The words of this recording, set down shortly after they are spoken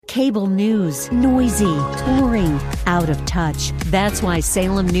Cable news, noisy, boring, out of touch. That's why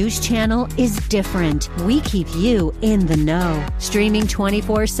Salem News Channel is different. We keep you in the know. Streaming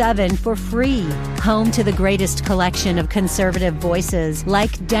 24/7 for free. Home to the greatest collection of conservative voices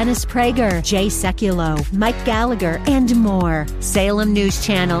like Dennis Prager, Jay Sekulow, Mike Gallagher, and more. Salem News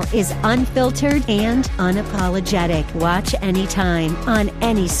Channel is unfiltered and unapologetic. Watch anytime, on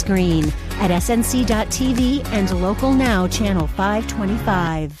any screen, at snc.tv and Local Now Channel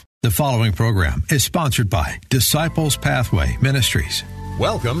 525. The following program is sponsored by Disciples Pathway Ministries.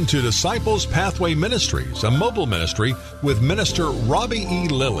 Welcome to Disciples Pathway Ministries, a mobile ministry with Minister Robbie E.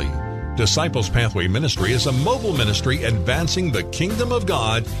 Lilly. Disciples Pathway Ministry is a mobile ministry advancing the kingdom of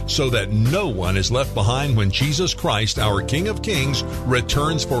God so that no one is left behind when Jesus Christ, our King of Kings,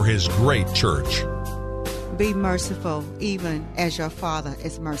 returns for his great church. Be merciful, even as your Father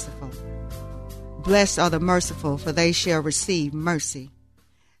is merciful. Blessed are the merciful, for they shall receive mercy.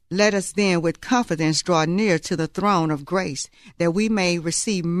 Let us then with confidence draw near to the throne of grace, that we may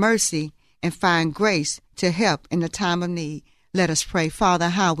receive mercy and find grace to help in the time of need. Let us pray. Father,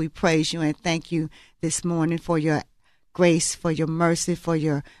 how we praise you and thank you this morning for your grace, for your mercy, for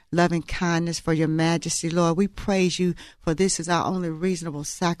your loving kindness, for your majesty. Lord, we praise you, for this is our only reasonable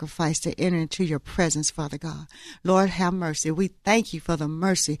sacrifice to enter into your presence, Father God. Lord, have mercy. We thank you for the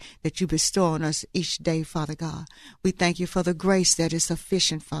mercy that you bestow on us each day, Father God. We thank you for the grace that is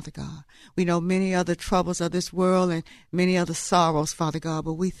sufficient, Father God. We know many other troubles of this world and many other sorrows, Father God,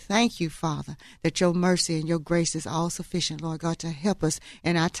 but we thank you, Father, that your mercy and your grace is all sufficient, Lord God, to help us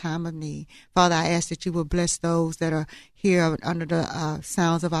in our time of need. Father, I ask that you will bless those that are here under the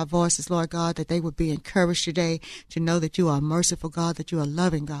sounds of our voices, Lord God, that they would be encouraged today to know that you are a merciful God, that you are a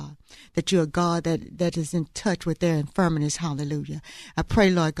loving God, that you are God that is in touch with their infirmities. Hallelujah. I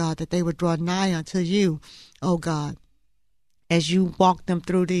pray, Lord God, that they would draw nigh unto you, oh God, as you walk them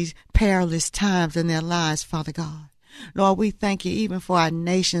through these perilous times in their lives, Father God. Lord, we thank you even for our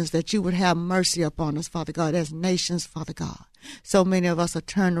nations, that you would have mercy upon us, Father God, as nations, Father God. So many of us are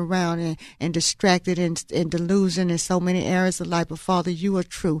turned around and distracted and delusion in so many areas of life. But, Father, you are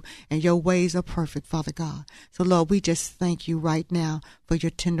true and your ways are perfect, Father God. So, Lord, we just thank you right now for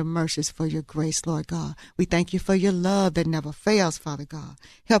your tender mercies, for your grace, Lord God. We thank you for your love that never fails, Father God.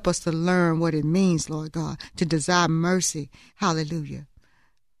 Help us to learn what it means, Lord God, to desire mercy. Hallelujah.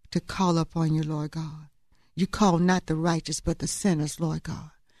 To call upon you, Lord God. You call not the righteous, but the sinners, Lord God.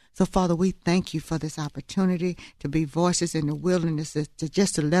 So, Father, we thank you for this opportunity to be voices in the wilderness,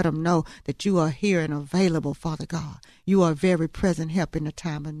 to let them know that you are here and available, Father God. You are a very present help in the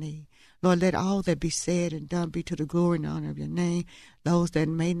time of need. Lord, let all that be said and done be to the glory and honor of your name. Those that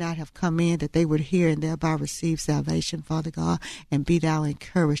may not have come in, that they would hear and thereby receive salvation, Father God, and be thou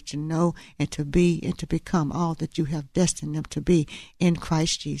encouraged to know and to be and to become all that you have destined them to be in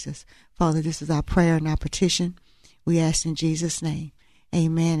Christ Jesus. Father, this is our prayer and our petition. We ask in Jesus' name.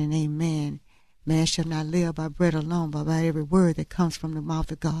 Amen and amen. Man shall not live by bread alone, but by every word that comes from the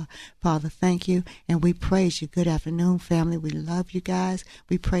mouth of God. Father, thank you, and we praise you. Good afternoon, family. We love you guys.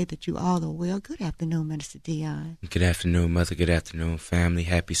 We pray that you all are well. Good afternoon, Minister Dion. Good afternoon, Mother. Good afternoon, family.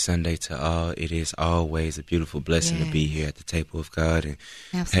 Happy Sunday to all. It is always a beautiful blessing to be here at the table of God. And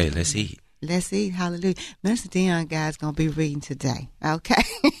Absolutely. Hey, let's eat. Let's eat. Hallelujah. Minister Dion, guys, going to be reading today. Okay.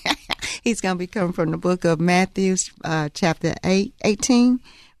 He's going to be coming from the book of Matthew, chapter 18,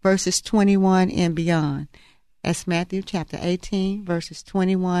 verses 21 and beyond. That's Matthew chapter 18, verses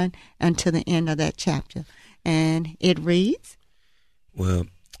 21 until the end of that chapter. And it reads. Well,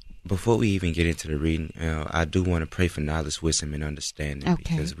 before we even get into the reading, I do want to pray for knowledge, wisdom, and understanding,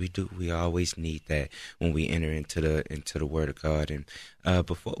 because we always need that when we enter into the Word of God. And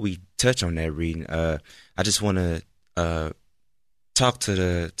before we touch on that reading, I just want to talk to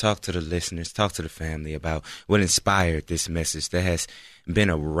the listeners, talk to the family about what inspired this message. There has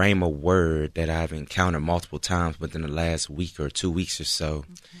been a rhema word that I've encountered multiple times within the last week or 2 weeks or so,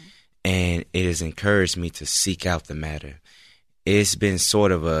 and it has encouraged me to seek out the matter. It's been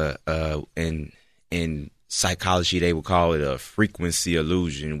sort of in psychology, they would call it a frequency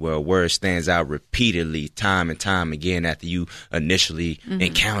illusion, where a word stands out repeatedly time and time again after you initially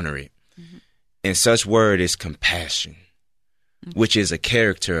encounter it. And such word is compassion, which is a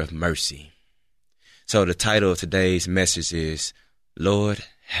character of mercy. So the title of today's message is, Lord,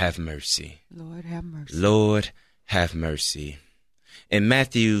 have mercy. Lord, have mercy. Lord, have mercy. In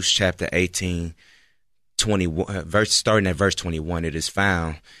Matthew chapter 18, 21, starting at verse 21, it is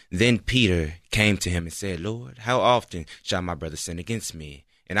found, Then Peter came to him and said, Lord, how often shall my brother sin against me,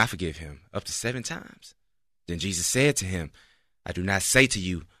 and I forgive him? Up to 7 times? Then Jesus said to him, I do not say to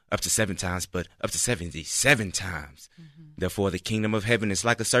you up to 7 times, but up to 77 times. Therefore, the kingdom of heaven is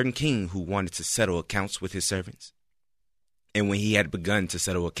like a certain king who wanted to settle accounts with his servants. And when he had begun to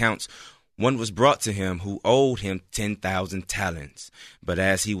settle accounts, one was brought to him who owed him 10,000 talents. But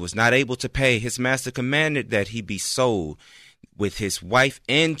as he was not able to pay, his master commanded that he be sold with his wife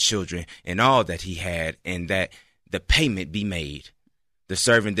and children and all that he had, and that the payment be made. The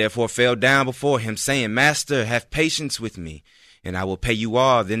servant therefore fell down before him, saying, Master, have patience with me, and I will pay you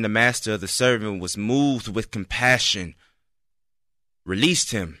all. Then the master of the servant was moved with compassion,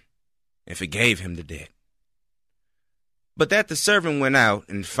 released him, and forgave him the debt. But that the servant went out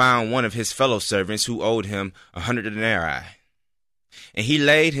and found one of his fellow servants who owed him 100 denarii. And he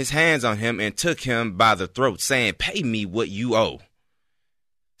laid his hands on him and took him by the throat, saying, Pay me what you owe.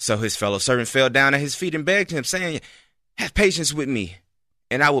 So his fellow servant fell down at his feet and begged him, saying, Have patience with me,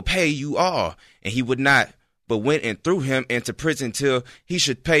 and I will pay you all. And he would not, but went and threw him into prison till he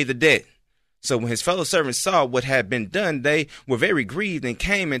should pay the debt. So when his fellow servants saw what had been done, they were very grieved, and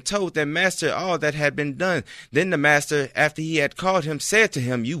came and told their master all that had been done. Then the master, after he had called him, said to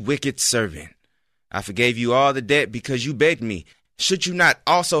him, You wicked servant, I forgave you all the debt because you begged me. Should you not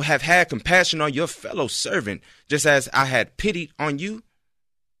also have had compassion on your fellow servant, just as I had pity on you?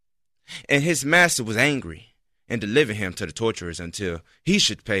 And his master was angry, and delivered him to the torturers until he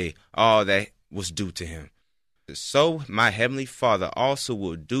should pay all that was due to him. So my heavenly Father also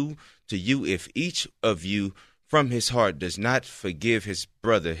will do to you if each of you from his heart does not forgive his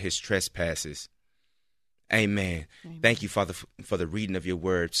brother his trespasses. Amen. Thank you, Father, for the reading of your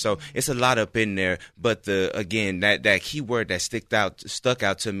word. So it's a lot up in there, but that key word that stuck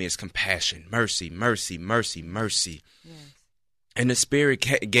out to me is compassion, mercy, mercy, mercy, mercy. Yes. And the Spirit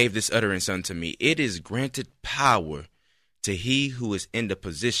gave this utterance unto me. It is granted power to he who is in the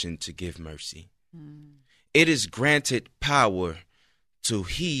position to give mercy. It is granted power to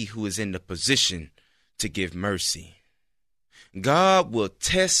he who is in the position to give mercy. God will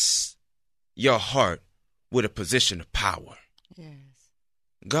test your heart with a position of power. Yes.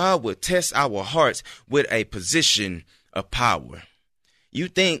 God will test our hearts with a position of power. You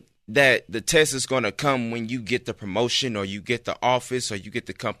think that the test is going to come when you get the promotion, or you get the office, or you get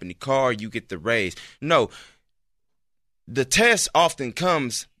the company car, or you get the raise. No, the test often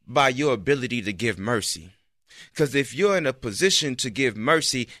comes by your ability to give mercy. Because if you're in a position to give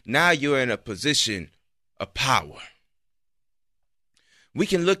mercy, now you're in a position of power. We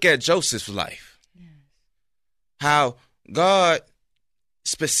can look at Joseph's life. Yes. How God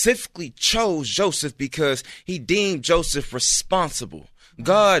specifically chose Joseph because he deemed Joseph responsible. Right.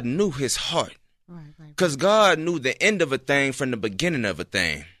 God knew his heart. Because God knew the end of a thing from the beginning of a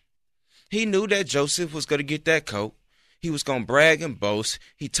thing. He knew that Joseph was going to get that coat. He was going to brag and boast.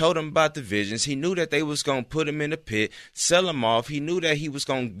 He told them about the visions. He knew that they was going to put him in a pit, sell him off. He knew that he was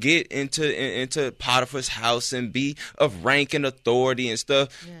going to get into Potiphar's house and be of rank and authority and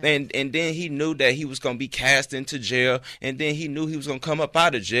stuff. Yeah. And then he knew that he was going to be cast into jail. And then he knew he was going to come up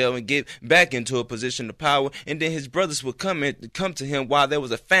out of jail and get back into a position of power. And then his brothers would come to him while there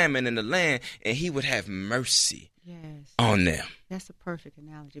was a famine in the land, and he would have mercy on them. That's a perfect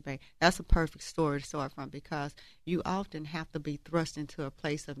analogy, babe. That's a perfect story to start from, because you often have to be thrust into a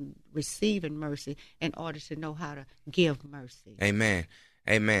place of receiving mercy in order to know how to give mercy. Amen.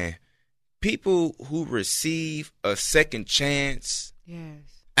 Amen. People who receive a second chance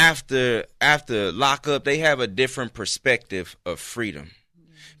after lockup, they have a different perspective of freedom.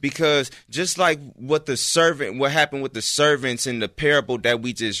 Because just like what happened with the servants in the parable that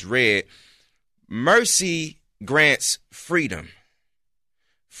we just read, mercy grants freedom.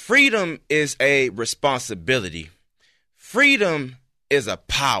 Freedom is a responsibility. Freedom is a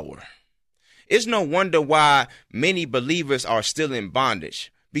power. It's no wonder why many believers are still in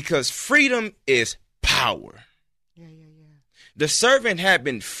bondage, because freedom is power. The servant had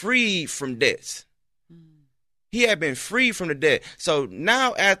been freed from debts. He had been freed from the debt. So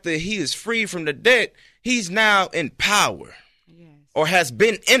now after he is free from the debt, he's now in power, or has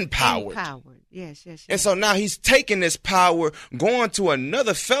been empowered. Yes. And so now he's taking this power, going to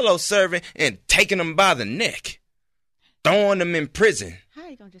another fellow servant and taking him by the neck, throwing him in prison. How are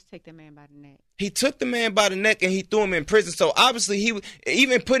you going to just take the man by the neck? He took the man by the neck and he threw him in prison. So obviously,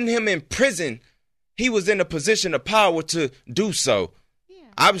 even putting him in prison, he was in a position of power to do so. Yeah.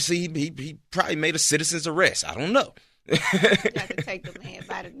 Obviously, he probably made a citizen's arrest. I don't know. You have to take the man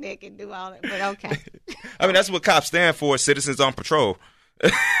by the neck and do all that, but okay. I mean, that's what cops stand for, citizens on patrol.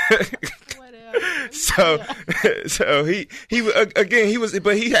 So he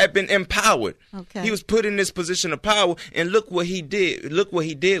had been empowered. Okay. He was put in this position of power, and look what he did. Look what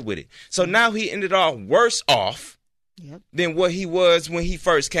he did with it. So now he ended up worse off than what he was when he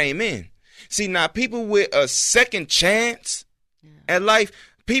first came in. See, now people with a second chance at life,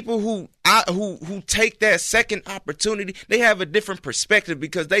 people who take that second opportunity, they have a different perspective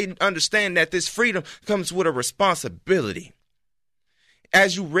because they understand that this freedom comes with a responsibility.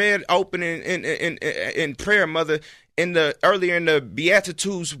 As you read opening in prayer, Mother, earlier in the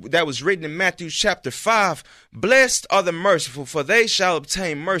Beatitudes that was written in Matthew chapter 5, blessed are the merciful, for they shall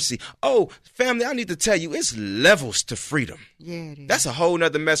obtain mercy. Oh, family, I need to tell you, it's levels to freedom. Yeah, it is. That's a whole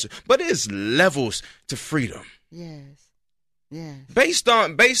nother message, but it's levels to freedom. Yes. Yes. Based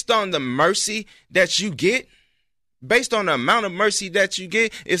on the mercy that you get, based on the amount of mercy that you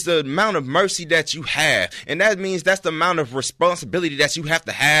get, it's the amount of mercy that you have. And that means that's the amount of responsibility that you have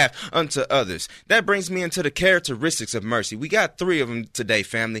to have unto others. That brings me into the characteristics of mercy. We got 3 of them today,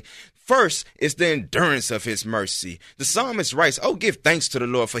 family. First is the endurance of his mercy. The psalmist writes, oh, give thanks to the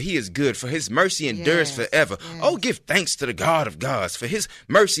Lord, for he is good, for his mercy endures forever. Yes. Oh, give thanks to the God of gods, for his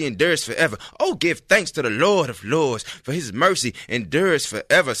mercy endures forever. Oh, give thanks to the Lord of lords, for his mercy endures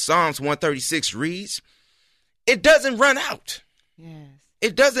forever. Psalms 136 reads, it doesn't run out. Yes.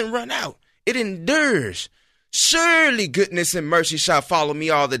 It doesn't run out. It endures. Surely goodness and mercy shall follow me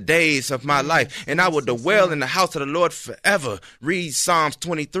all the days of my life, and I will dwell in the house of the Lord forever. Read Psalms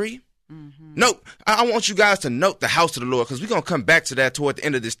 23. Mm-hmm. Note, I want you guys to note the house of the Lord, because we're going to come back to that toward the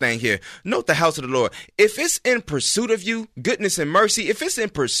end of this thing here. Note the house of the Lord. If it's in pursuit of you, goodness and mercy, if it's in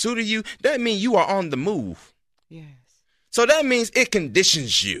pursuit of you, that means you are on the move. Yes. So that means it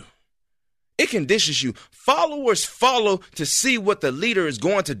conditions you. It conditions you. Followers follow to see what the leader is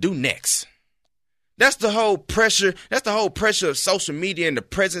going to do next. That's the whole pressure. That's the whole pressure of social media and the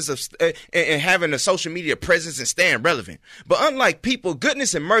presence of and having a social media presence and staying relevant. But unlike people,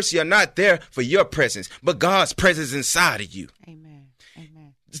 goodness and mercy are not there for your presence, but God's presence inside of you. Amen.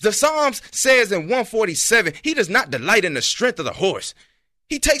 Amen. The Psalms says in 147, he does not delight in the strength of the horse.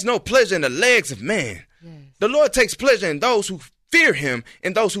 He takes no pleasure in the legs of man. Yes. The Lord takes pleasure in those who fear him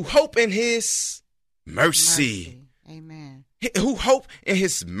and those who hope in his mercy. Amen. Who hope in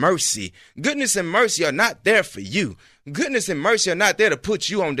his mercy. Goodness and mercy are not there for you. Goodness and mercy are not there to put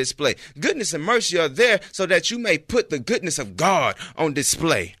you on display. Goodness and mercy are there so that you may put the goodness of God on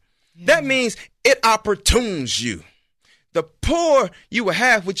display. Yeah. That means it opportunes you. The poor you will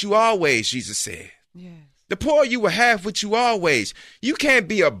have what you always, Jesus said. Yes. The poor you will have what you always. You can't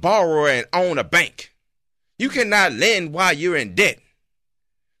be a borrower and own a bank. You cannot lend while you're in debt.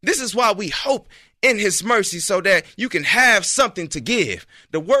 This is why we hope in his mercy, so that you can have something to give.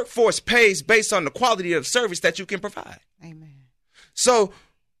 The workforce pays based on the quality of service that you can provide. Amen. So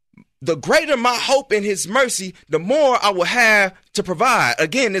the greater my hope in his mercy, the more I will have to provide.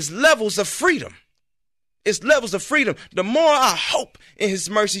 Again, it's levels of freedom. It's levels of freedom. The more I hope in his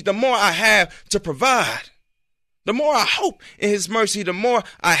mercy, the more I have to provide. The more I hope in his mercy, the more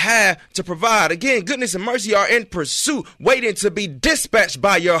I have to provide. Again, goodness and mercy are in pursuit, waiting to be dispatched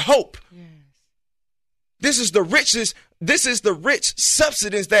by your hope. Yes. This is the riches. This is the rich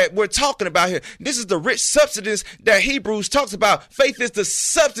substance that we're talking about here. This is the rich substance that Hebrews talks about. Faith is the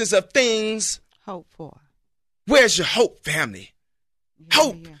substance of things hoped for. Where's your hope, family?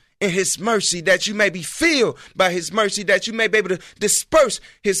 Hope in his mercy, that you may be filled by his mercy, that you may be able to disperse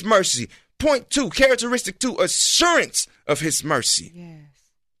his mercy. Point 2, characteristic 2, assurance of his mercy. Yes.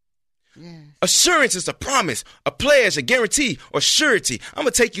 Yes. Assurance is a promise, a pledge, a guarantee, or surety. I'm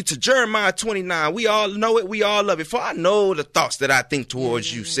going to take you to Jeremiah 29. We all know it. We all love it. For I know the thoughts that I think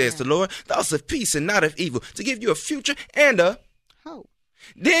towards you, says the Lord. Thoughts of peace and not of evil, to give you a future and a hope.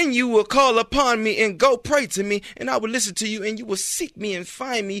 Then you will call upon me and go pray to me, and I will listen to you, and you will seek me and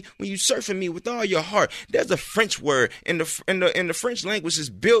find me when you search for me with all your heart. There's a French word in the French language is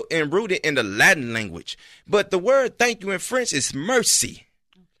built and rooted in the Latin language, but the word thank you in French is mercy.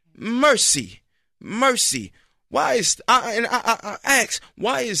 Mercy, mercy. Why is I ask,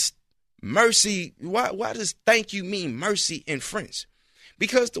 why is mercy? Why does thank you mean mercy in French?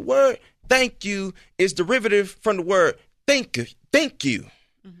 Because the word thank you is derivative from the word thank you.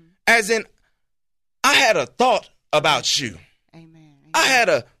 Mm-hmm. As in, I had a thought about you. Amen. I had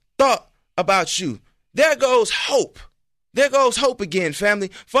a thought about you. There goes hope. There goes hope again, family.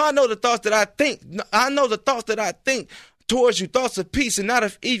 For I know the thoughts that I think. I know the thoughts that I think towards you, thoughts of peace and not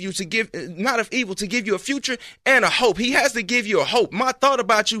of evil to give you a future and a hope. He has to give you a hope. My thought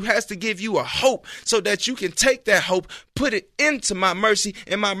about you has to give you a hope so that you can take that hope, put it into my mercy,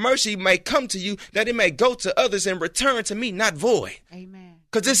 and my mercy may come to you, that it may go to others and return to me, not void. Amen.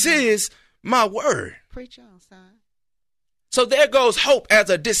 Because this is my word. Preach on, son. So there goes hope as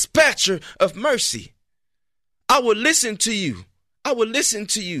a dispatcher of mercy. I will listen to you. I will listen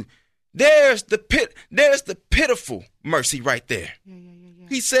to you. There's the pitiful. mercy right there.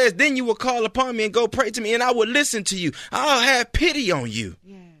 He says, then you will call upon me and go pray to me, and I will listen to you. I'll have pity on you.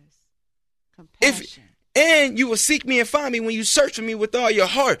 Yes. Compassion. And you will seek me and find me when you search for me with all your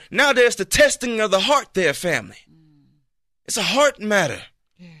heart. Now there's the testing of the heart there, family. It's a heart matter.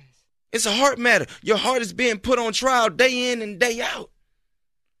 Yes. It's a heart matter. Your heart is being put on trial day in and day out.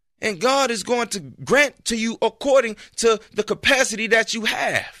 And God is going to grant to you according to the capacity that you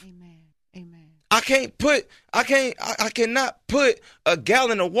have. Amen. Amen. I cannot put a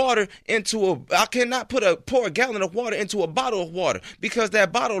gallon of water pour a gallon of water into a bottle of water, because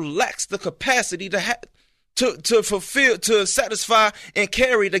that bottle lacks the capacity to satisfy and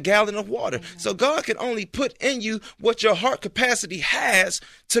carry the gallon of water. Amen. So God can only put in you what your heart capacity has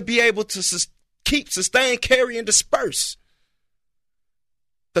to be able to sustain, carry, and disperse.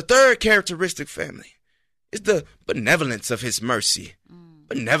 The third characteristic, family, is the benevolence of his mercy.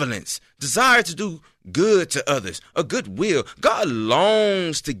 Benevolence, desire to do good to others, a good will. God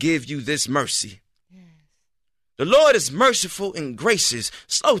longs to give you this mercy. Yes. The Lord is merciful and gracious,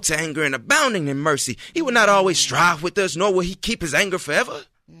 slow to anger and abounding in mercy. He will not always strive with us, nor will he keep his anger forever.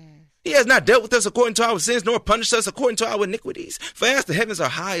 He has not dealt with us according to our sins, nor punished us according to our iniquities. For as the heavens are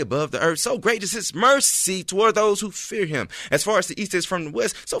high above the earth, so great is his mercy toward those who fear him. As far as the east is from the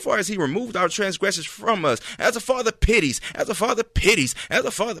west, so far as he removed our transgressions from us. As a father pities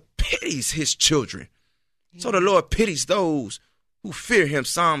his children. Yeah. So the Lord pities those who fear him.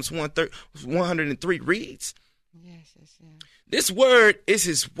 Psalms 103 reads. Yes. This word is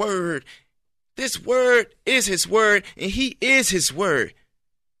his word. This word is his word, and he is his word.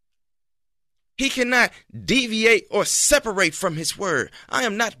 He cannot deviate or separate from his word. I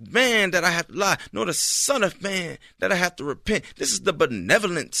am not man that I have to lie, nor the son of man that I have to repent. This is the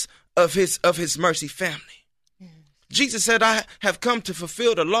benevolence of his mercy, family. Yes. Jesus said, I have come to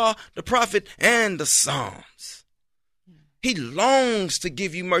fulfill the law, the prophet, and the Psalms. Yes. He longs to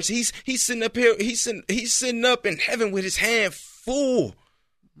give you mercy. He's sitting up here. He's sitting up in heaven with his hand full.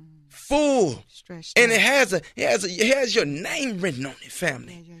 And it has your name written on it,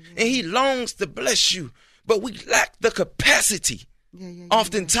 family. Yeah. And he longs to bless you, but we lack the capacity.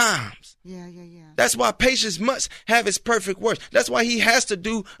 Oftentimes. Yeah. That's why patience must have its perfect work. That's why he has to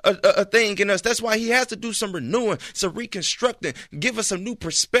do a thing in us. That's why he has to do some renewing, some reconstructing, give us a new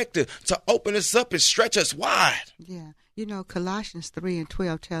perspective to open us up and stretch us wide. Yeah. Colossians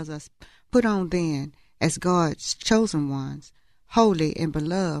 3:12 tells us, put on then as God's chosen ones, holy and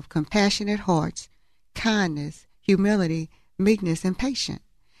beloved, compassionate hearts, kindness, humility, meekness, and patience.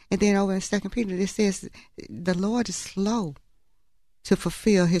 And then over in 2 Peter, it says the Lord is slow to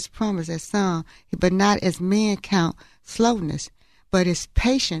fulfill his promise as some, but not as men count slowness, but is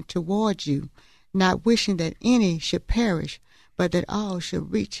patient toward you, not wishing that any should perish, but that all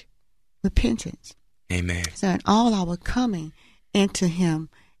should reach repentance. Amen. So in all our coming into him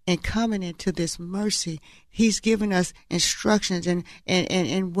and coming into this mercy, he's given us instructions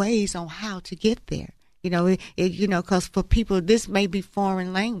and ways on how to get there. Because for people, this may be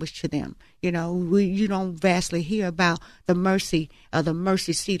foreign language to them. You don't vastly hear about the mercy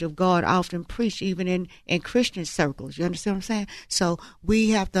seat of God often preached even in Christian circles. You understand what I'm saying? So we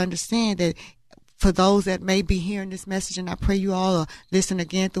have to understand that for those that may be hearing this message, and I pray you all are listen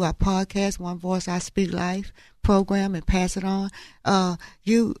again through our podcast, One Voice I Speak Life program, and pass it on.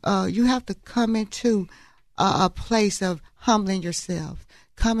 You have to come into a place of humbling yourself,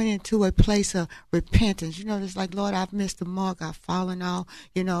 coming into a place of repentance. It's like, Lord, I've missed the mark. I've fallen off,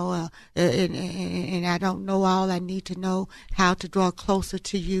 and I don't know all I need to know, how to draw closer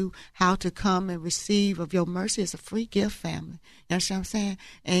to you, how to come and receive of your mercy. It's a free gift, family. You understand what I'm saying?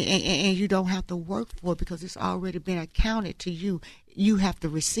 And you don't have to work for it because it's already been accounted to you. You have to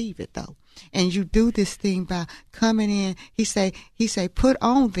receive it, though. And you do this thing by coming in. He say, put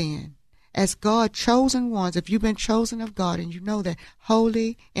on then, as God chosen ones, if you've been chosen of God and you know that,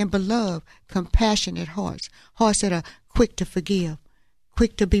 holy and beloved, compassionate hearts that are quick to forgive,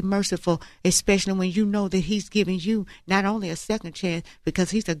 quick to be merciful, especially when you know that he's giving you not only a second chance,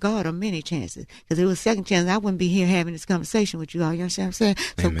 because he's a God of many chances. Because if it was a second chance, I wouldn't be here having this conversation with you all. You understand what I'm saying?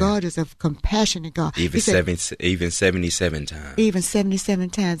 Amen. So God is a compassionate God. Even 77 times. Even 77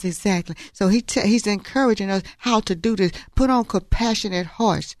 times, exactly. So he's encouraging us how to do this. Put on compassionate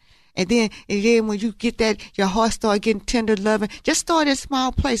hearts. And then when you get that, your heart start getting tender, loving, just start in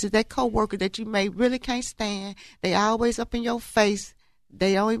small places. That coworker that you may really can't stand, they always up in your face,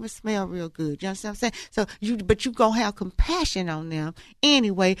 They don't even smell real good. You understand what I'm saying? So but you gonna have compassion on them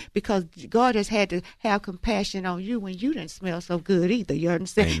anyway, because God has had to have compassion on you when you didn't smell so good either. You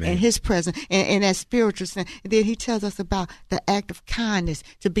understand? Amen. And His presence and that spiritual sense. And then He tells us about the act of kindness,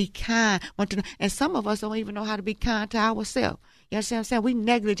 to be kind. And some of us don't even know how to be kind to ourselves. You understand what I'm saying? We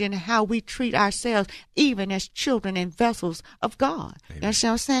negligent in how we treat ourselves, even as children and vessels of God. Amen. You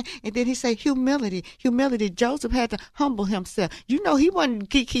understand what I'm saying? And then he say humility. Humility. Joseph had to humble himself. You know, he wasn't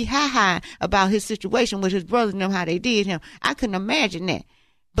kiki ha about his situation with his brothers and them, how they did him. I couldn't imagine that.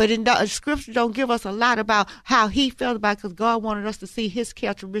 But in the scripture don't give us a lot about how he felt about it, because God wanted us to see his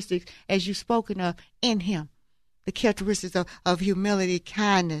characteristics, as you've spoken of, in him. The characteristics of humility,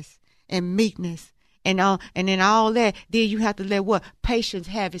 kindness, and meekness. And then all that, then you have to let what? Patience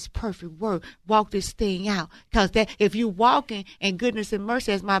have its perfect work. Walk this thing out. Because that if you walking in goodness and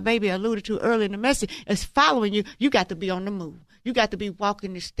mercy, as my baby alluded to earlier in the message, is following you, you got to be on the move. You got to be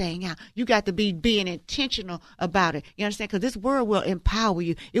walking this thing out. You got to be being intentional about it. You understand? Because this word will empower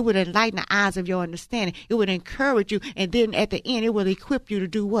you. It would enlighten the eyes of your understanding. It would encourage you. And then at the end, it will equip you to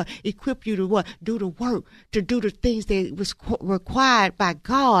do what? Equip you to what? Do the work. To do the things that was required by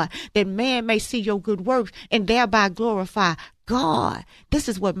God, that man may see your good works and thereby glorify God. This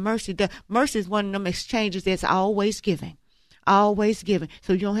is what mercy does. Mercy is one of them exchanges that's always giving. Always giving.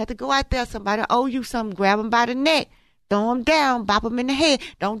 So you don't have to go out there. Somebody owe you something. Grab them by the neck. Throw them down, bop them in the head.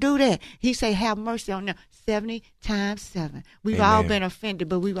 Don't do that. He say, have mercy on them 70 times 7. We've Amen. all been offended,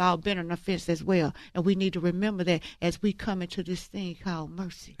 but we've all been an offense as well. And we need to remember that as we come into this thing called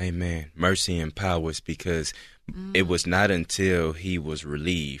mercy. Amen. Mercy empowers, because it was not until he was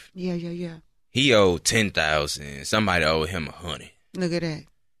relieved. Yeah. He owed 10,000. Somebody owed him 100. Look at that.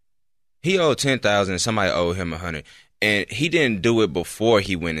 He owed 10,000. Somebody owed him 100. And he didn't do it before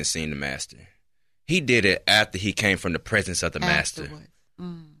he went and seen the master. He did it after he came from the presence of the master.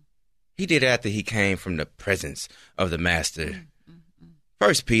 He did it after he came from the presence of the master.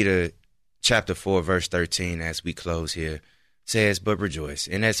 1 Peter chapter 4, verse 13, as we close here, says, but rejoice,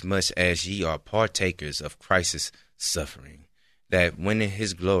 inasmuch as ye are partakers of Christ's suffering, that when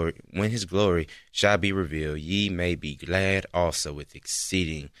his glory shall be revealed, ye may be glad also with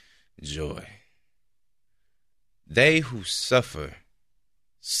exceeding joy. They who suffer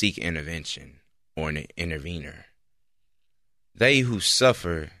seek intervention, or an intervener. They who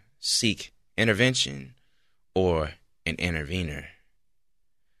suffer seek intervention or an intervener.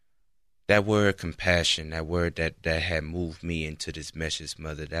 That word compassion, that word that had moved me into this message,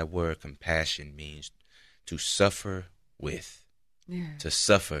 Mother, that word compassion means to suffer with, to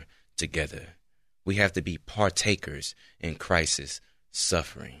suffer together. We have to be partakers in Christ's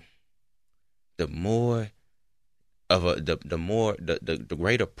suffering. The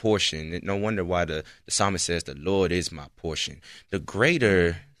greater portion. No wonder why the psalmist says, the Lord is my portion. The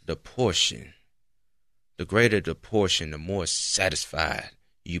greater the portion, the more satisfied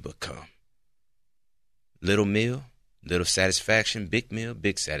you become. Little meal, little satisfaction. Big meal,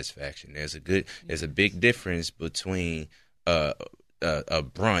 big satisfaction. There's a big difference between a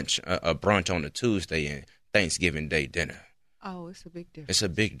brunch on a Tuesday and Thanksgiving Day dinner. Oh, it's a big difference. It's a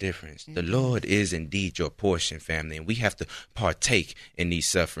big difference. The Lord is indeed your portion, family, and we have to partake in these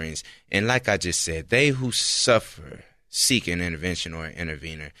sufferings. And like I just said, they who suffer seek an intervention or an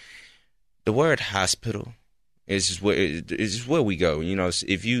intervener. The word hospital is where we go. You know,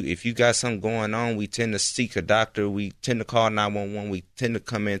 if you got something going on, we tend to seek a doctor. We tend to call 911. We tend to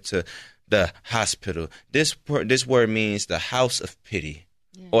come into the hospital. This word means the house of pity,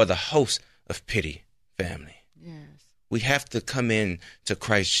 or the host of pity, family. Yes. We have to come in to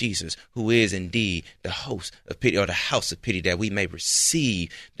Christ Jesus, who is indeed the host of pity, or the house of pity, that we may receive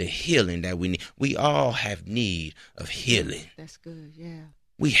the healing that we need. We all have need of healing. That's good, yeah.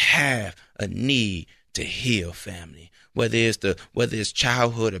 We have a need to heal, family. Whether it's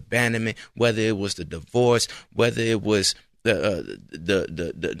childhood abandonment, whether it was the divorce, whether it was whether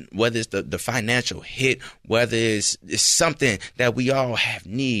it's the financial hit, whether it's something that we all have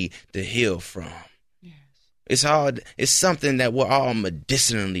need to heal from. It's something that we're all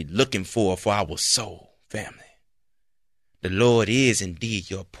medicinally looking for our soul, family. The Lord is indeed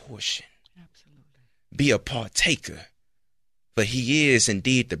your portion. Absolutely. Be a partaker, for he is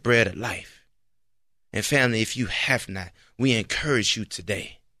indeed the bread of life. And family, if you have not, we encourage you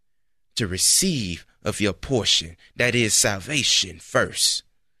today to receive of your portion, that is salvation first.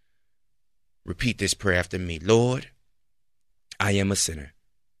 Repeat this prayer after me. Lord, I am a sinner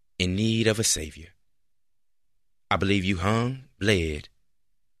in need of a Savior. I believe you hung, bled,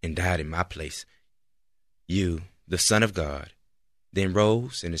 and died in my place. You, the Son of God, then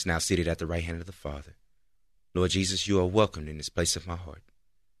rose and is now seated at the right hand of the Father. Lord Jesus, you are welcomed in this place of my heart.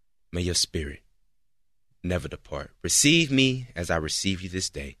 May your spirit never depart. Receive me as I receive you this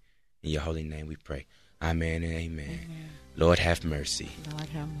day. In your holy name we pray. Amen and amen. Amen. Lord have mercy. Lord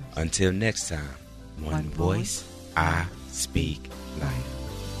have mercy. Until next time, one voice, I speak life.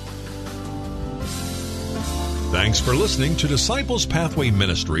 Thanks for listening to Disciples Pathway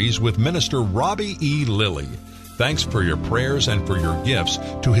Ministries with Minister Robbie E. Lilly. Thanks for your prayers and for your gifts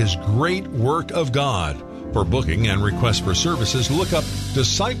to his great work of God. For booking and request for services, look up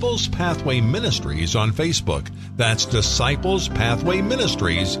Disciples Pathway Ministries on Facebook. That's Disciples Pathway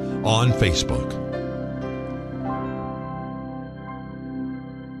Ministries on Facebook.